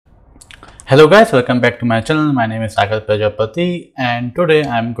Hello guys, welcome back to my channel. My name is Sagar Prajapati and today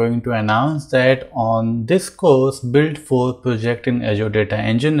I'm going to announce that on this course Build 4 project in Azure Data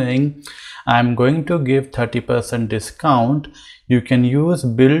Engineering, I'm going to give 30% discount. You can use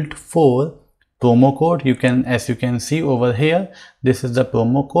Build 4 promo code. As you can see over here, this is the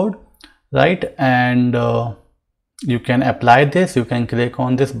promo code, right? And you can apply this. You can click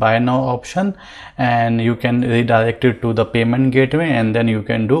on this buy now option and you can redirect it to the payment gateway, and then you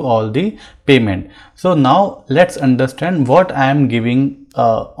can do all the payment. So now let's understand what I am giving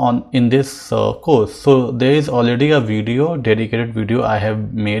in this course. So there is already a video, dedicated video I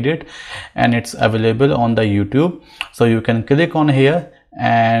have made it, and it's available on the YouTube. So you can click on here,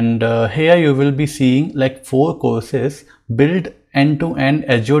 and here you will be seeing like 4 courses: build end-to-end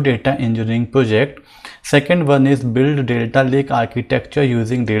Azure Data Engineering project. Second one is build data lake architecture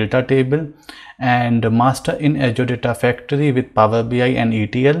using data table, and master in Azure Data Factory with Power BI and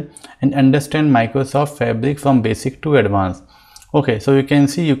ETL, and understand Microsoft Fabric from basic to advanced. Okay, so you can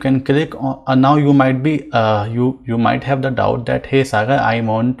see, you can click on now you might be you might have the doubt that, hey Sagar, I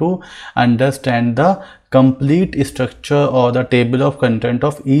want to understand the complete structure or the table of content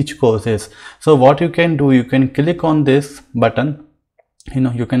of each courses. So what you can do, you can click on this button.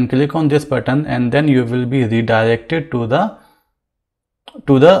 You can click on this button and then you will be redirected to the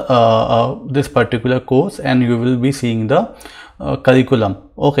this particular course, and you will be seeing the curriculum.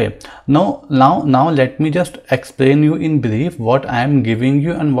 Okay, now let me just explain you in brief what I am giving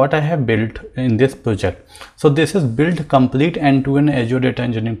you and what I have built in this project. So this is build complete end-to-end Azure Data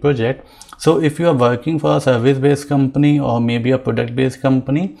Engineering project. So if you are working for a service-based company or maybe a product-based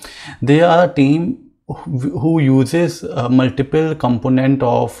company, they are a team who uses multiple component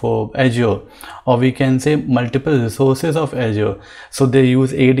of Azure, or we can say multiple resources of Azure. So they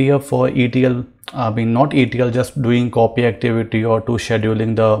use ADF for ETL, not ETL, just doing copy activity or to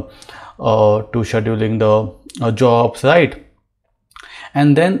scheduling the jobs, right?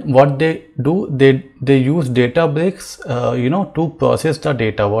 And then what they do, they use Databricks to process the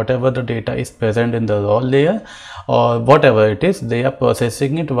data. Whatever the data is present in the raw layer or whatever it is, they are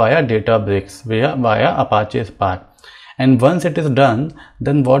processing it via Databricks, via Apache Spark. And once it is done,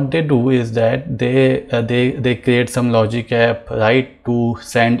 then what they do is that they create some logic app, right, to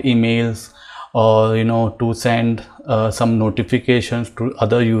send emails or to send some notifications to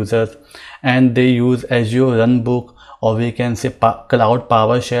other users. And they use Azure Runbook, or we can say Cloud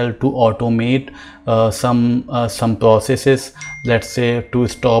PowerShell, to automate some processes, let's say to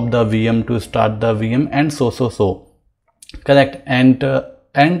stop the VM, to start the VM, and so correct. And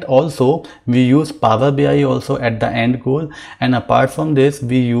also we use Power BI also at the end goal. And apart from this,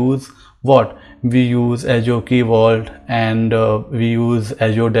 we use what? We use Azure Keyvault, and we use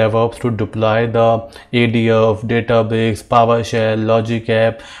Azure DevOps to deploy the ADF, Databricks, PowerShell, Logic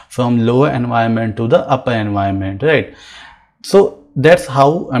App from lower environment to the upper environment, right? So that's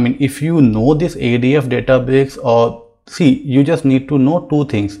how, if you know this ADF, Databricks, or see, you just need to know 2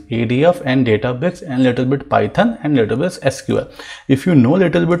 things: ADF and Databricks, and little bit Python and little bit SQL. If you know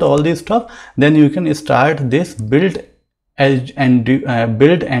little bit all this stuff, then you can start this build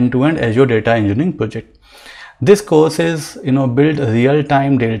end-to-end Azure Data Engineering project. This course is build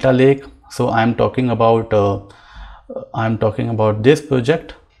real-time data lake. So I'm talking about this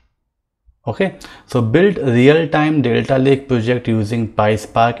project. Okay, so build real-time data lake project using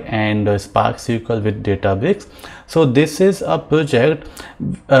PySpark and Spark SQL with Databricks. So this is a project,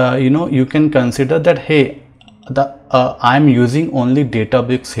 you can consider that, hey, I'm using only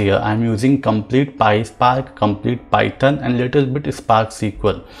Databricks here. I'm using complete PySpark, complete Python, and little bit Spark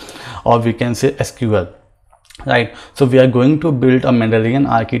SQL, or we can say SQL, right? So we are going to build a Medallion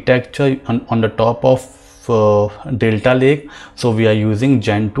architecture on the top of data lake. So we are using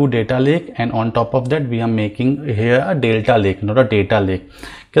Gen 2 data lake, and on top of that we are making here a delta lake, not a data lake,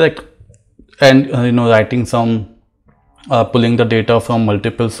 correct? And writing some pulling the data from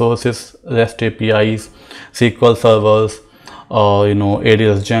multiple sources, REST APIs, SQL servers,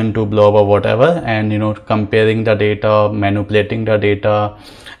 AWS Gen 2 blob or whatever, and comparing the data, manipulating the data,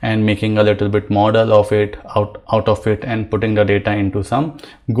 and making a little bit model of it out of it, and putting the data into some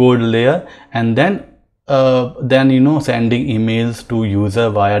gold layer, and then sending emails to user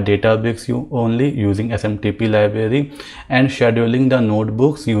via Databricks only using SMTP library, and scheduling the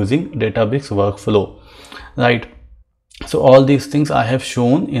notebooks using Databricks workflow, right? So all these things I have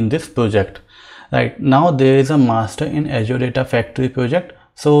shown in this project. Right now there is a master in Azure Data Factory project.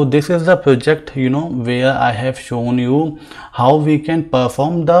 So this is the project where I have shown you how we can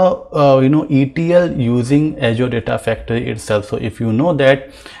perform the ETL using Azure Data Factory itself. So if you know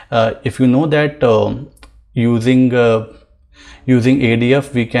that using using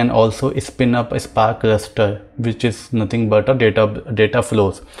ADF we can also spin up a Spark cluster, which is nothing but a data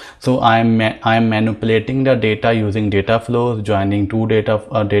flows. So I am manipulating the data using data flows, joining two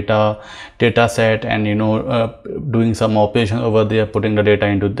data set, and doing some operation over there, putting the data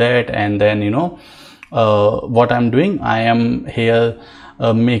into that, and then what I'm doing, I am here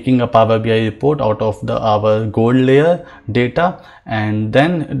making a Power BI report out of our gold layer data, and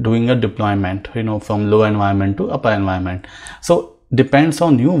then doing a deployment from low environment to upper environment. So depends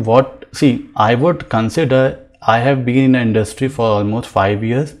on you what. See, I would consider, I have been in the industry for almost 5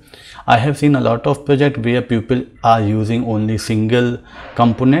 years. I have seen a lot of projects where people are using only single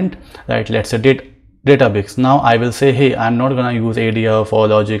component, right? Let's say Databricks. Now I will say, hey, I'm not gonna use ADF or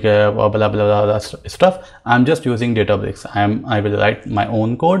Logic App or blah blah blah stuff. I'm just using Databricks. I will write my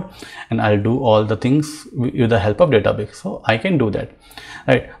own code and I'll do all the things with the help of Databricks. So I can do that,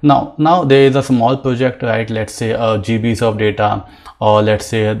 right? Now there is a small project, right? Let's say GBs of data, or let's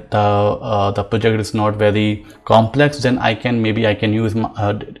say the project is not very complex. Then maybe I can use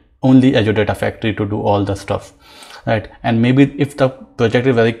only Azure Data Factory to do all the stuff, right? And maybe if the project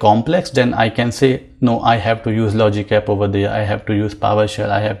is very complex, then I can say, no, I have to use Logic App over there, I have to use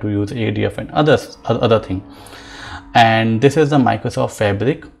PowerShell, I have to use ADF and other thing. And this is the Microsoft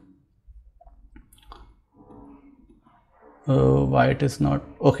Fabric. Why it is not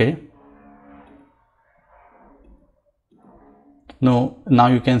okay? No, now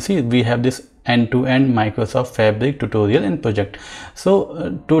you can see we have this end-to-end Microsoft Fabric tutorial and project.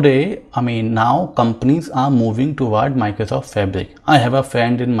 So today, now companies are moving toward Microsoft Fabric. I have a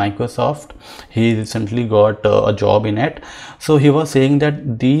friend in Microsoft. He recently got a job in it. So he was saying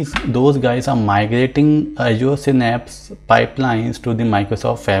that those guys are migrating Azure Synapse pipelines to the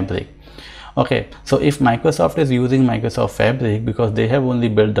Microsoft Fabric. Okay, so if Microsoft is using Microsoft Fabric because they have only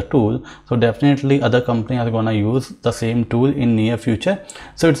built the tool, so definitely other companies are gonna use the same tool in near future.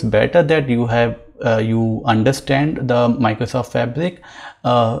 So it's better that you have you understand the Microsoft Fabric,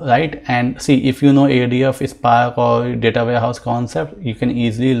 right? And see, if you know ADF, Spark or data warehouse concept, you can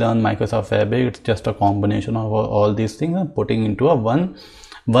easily learn Microsoft Fabric. It's just a combination of all these things and putting into a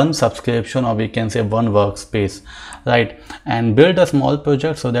one subscription, or we can say one workspace, right? And build a small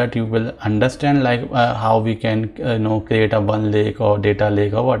project so that you will understand like how we can create a one lake or data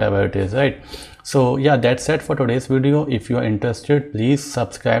lake or whatever it is, right? So yeah, that's it for today's video. If you are interested, please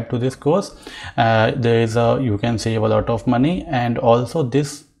subscribe to this course. You can save a lot of money, and also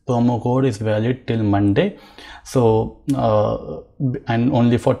this promo code is valid till Monday, so and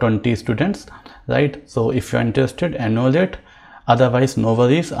only for 20 students, right? So if you're interested, enroll it. Otherwise, no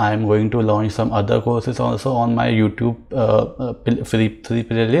worries. I am going to launch some other courses also on my YouTube free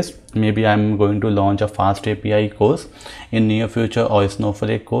playlist. Maybe I am going to launch a Fast API course in near future, or a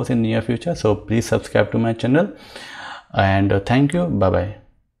Snowflake course in near future. So please subscribe to my channel, and thank you. Bye bye.